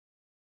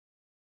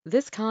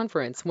This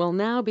conference will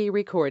now be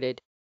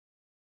recorded.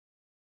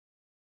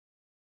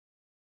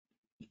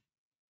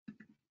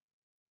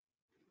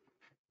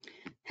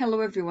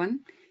 Hello everyone,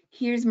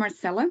 here's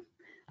Marcela.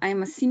 I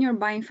am a senior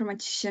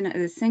bioinformatician at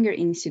the Sanger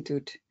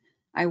Institute.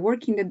 I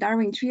work in the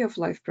Darwin Tree of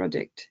Life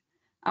project.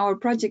 Our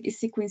project is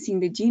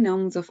sequencing the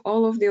genomes of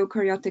all of the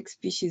eukaryotic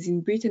species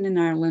in Britain and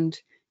Ireland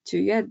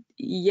to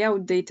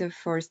yield data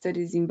for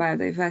studies in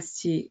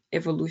biodiversity,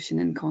 evolution,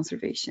 and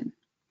conservation.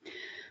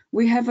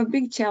 We have a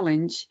big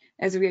challenge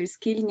as we are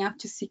scaling up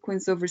to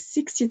sequence over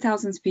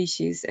 60,000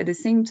 species at the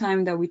same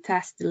time that we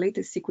test the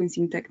latest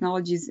sequencing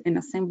technologies and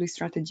assembly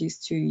strategies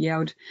to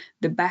yield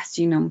the best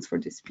genomes for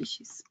the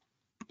species.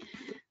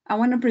 I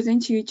want to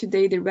present to you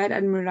today the red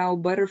admiral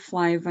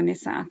butterfly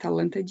Vanessa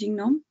atalanta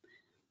genome.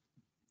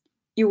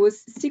 It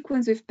was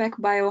sequenced with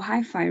PacBio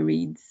hi-fi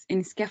reads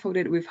and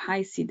scaffolded with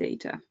Hi-C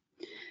data.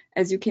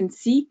 As you can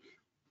see,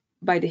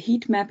 by the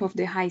heat map of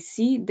the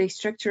Hi-C, the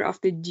structure of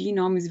the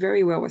genome is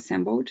very well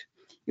assembled.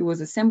 It was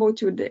assembled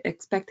to the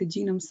expected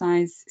genome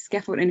size,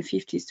 scaffold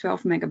N50 is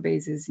 12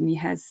 megabases, and it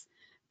has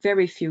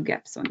very few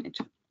gaps on it.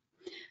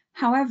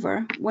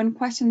 However, one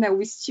question that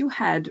we still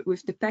had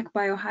with the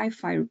PacBio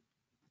hi-fi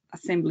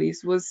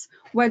assemblies was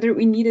whether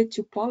we needed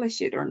to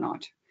polish it or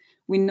not.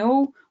 We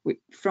know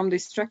from the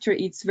structure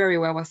it's very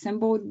well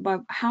assembled,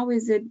 but how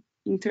is it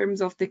in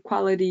terms of the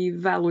quality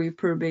value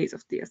per base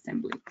of the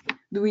assembly?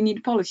 Do we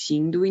need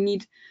polishing? Do we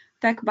need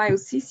PacBio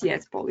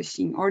CCS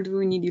polishing, or do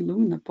we need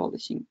Illumina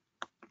polishing?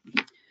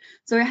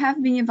 So I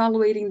have been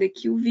evaluating the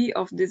QV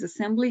of this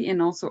assembly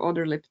and also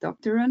other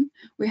lepidopteran.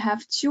 We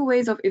have two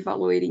ways of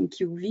evaluating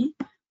QV.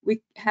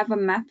 We have a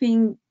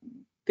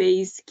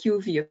mapping-based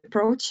QV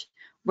approach,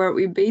 where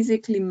we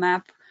basically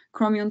map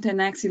chromium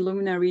 10x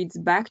Illumina reads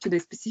back to the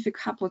specific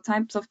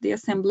haplotypes of the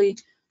assembly.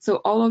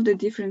 So all of the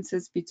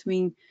differences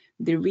between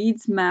the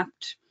reads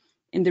mapped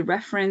and the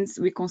reference,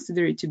 we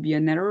consider it to be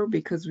an error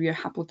because we are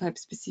haplotype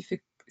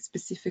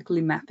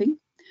specifically mapping.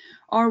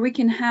 Or we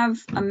can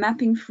have a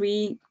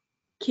mapping-free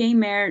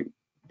k-mer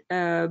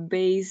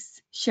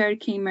based, shared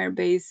k-mer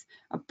based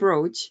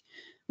approach,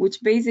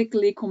 which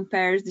basically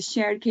compares the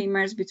shared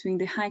k-mers between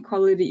the high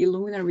quality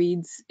Illumina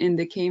reads and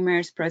the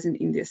k-mers present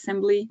in the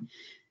assembly.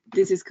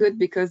 This is good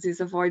because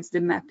this avoids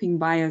the mapping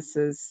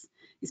biases,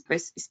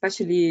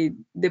 especially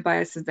the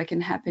biases that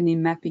can happen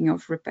in mapping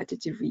of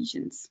repetitive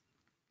regions.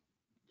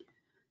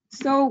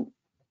 So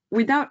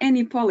without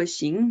any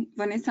polishing,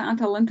 Vanessa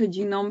Atalanta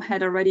genome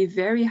had already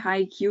very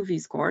high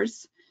QV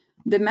scores.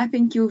 The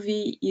mapping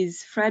QV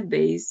is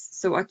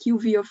Fred-based, so a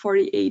QV of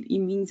 48, it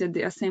means that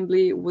the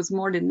assembly was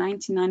more than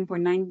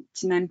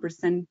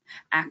 99.99%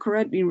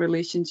 accurate in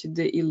relation to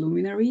the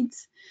Illumina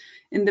reads.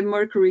 And the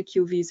mercury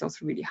QV is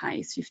also really high,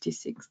 it's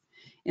 56.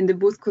 And the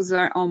buscos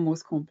are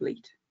almost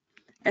complete.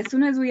 As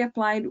soon as we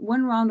applied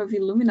one round of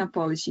Illumina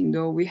polishing,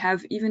 though, we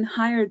have even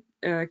higher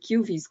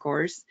QV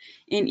scores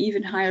and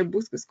even higher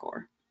busco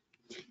score.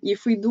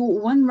 If we do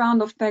one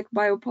round of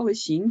PacBio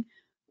polishing,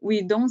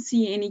 we don't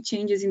see any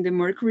changes in the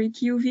mercury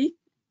QV.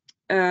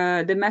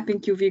 The mapping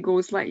QV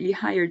goes slightly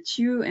higher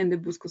too, and the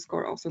busco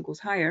score also goes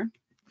higher.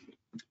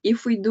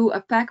 If we do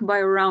a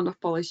PacBio round of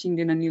polishing,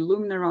 then an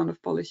Illumina round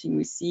of polishing,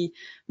 we see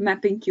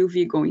mapping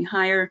QV going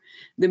higher,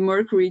 the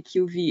mercury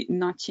QV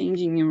not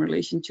changing in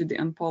relation to the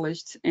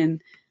unpolished,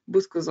 and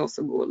buscos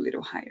also go a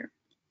little higher.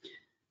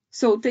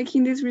 So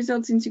taking these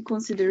results into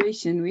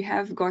consideration, we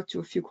have got to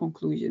a few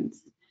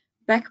conclusions.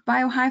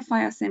 PacBio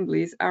hi-fi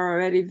assemblies are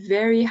already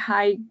very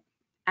high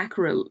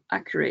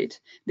accurate.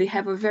 They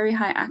have a very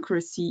high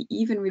accuracy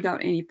even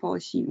without any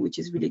polishing, which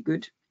is really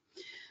good.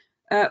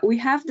 We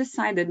have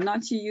decided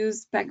not to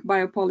use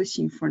PacBio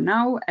polishing for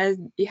now, as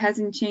it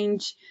hasn't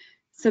changed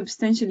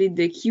substantially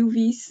the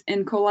QVs,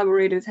 and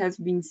collaborators have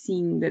been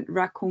seeing that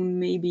raccoon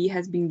maybe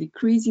has been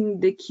decreasing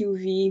the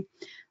QV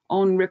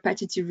on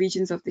repetitive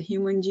regions of the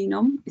human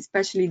genome,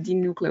 especially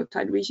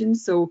dinucleotide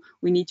regions. So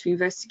we need to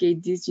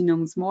investigate these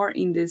genomes more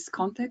in this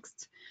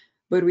context,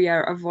 but we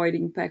are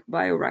avoiding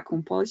PacBio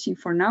raccoon polishing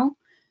for now.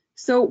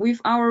 So with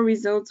our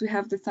results, we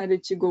have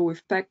decided to go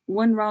with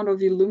one round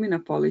of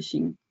Illumina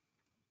polishing,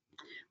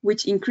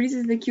 which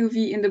increases the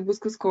QV and the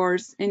busco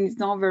scores, and it's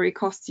not very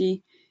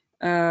costly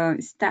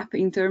step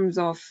in terms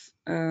of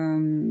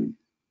for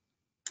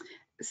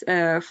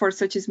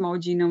such a small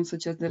genome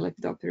such as the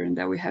lepidopteran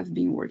that we have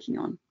been working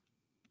on.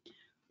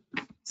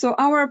 So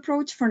our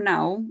approach for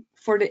now,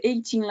 for the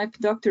 18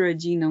 Lepidoptera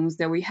genomes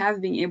that we have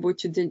been able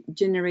to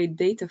generate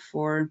data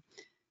for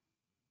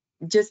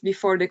just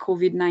before the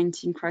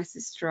COVID-19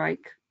 crisis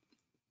strike,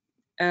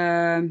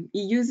 it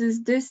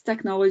uses these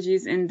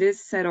technologies and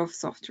this set of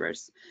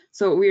softwares.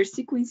 So we have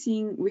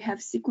sequencing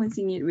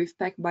it with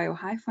PacBio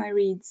hi-fi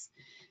reads.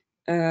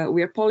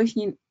 We are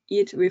polishing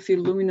it with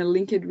Illumina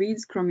linked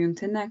reads, chromium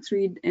 10x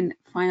read, and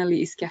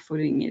finally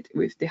scaffolding it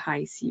with the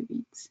Hi-C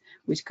reads,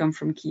 which come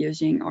from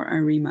Qiagen or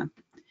Arima.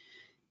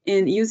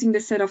 And using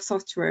the set of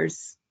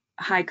softwares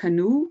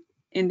HiCanoe,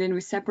 and then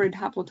we separate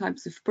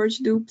haplotypes with purge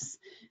dupes.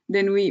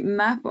 Then we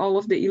map all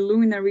of the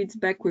Illumina reads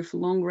back with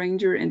long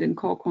ranger and then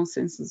call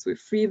consensus with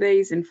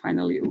freebase. And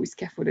finally, we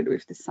scaffolded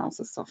with the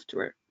Salsa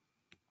software.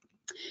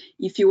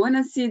 If you want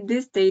to see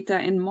this data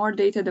and more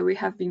data that we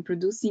have been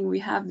producing, we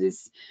have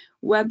this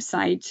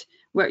website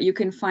where you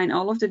can find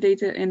all of the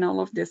data and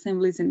all of the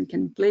assemblies and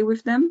can play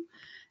with them.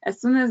 As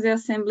soon as the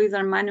assemblies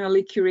are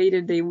manually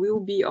curated, they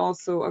will be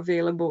also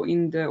available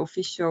in the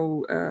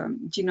official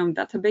genome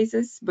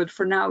databases. But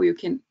for now, you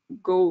can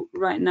go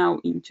right now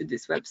into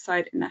this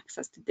website and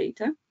access the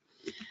data.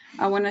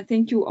 I want to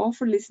thank you all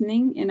for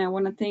listening, and I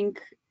want to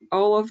thank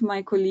all of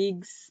my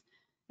colleagues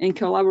and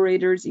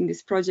collaborators in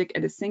this project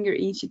at the Sanger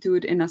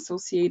Institute and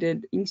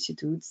associated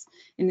institutes.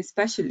 And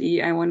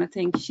especially, I want to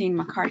thank Shane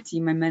McCarthy,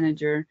 my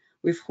manager,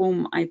 with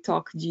whom I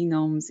talk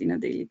genomes on a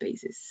daily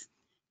basis.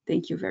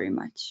 Thank you very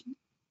much.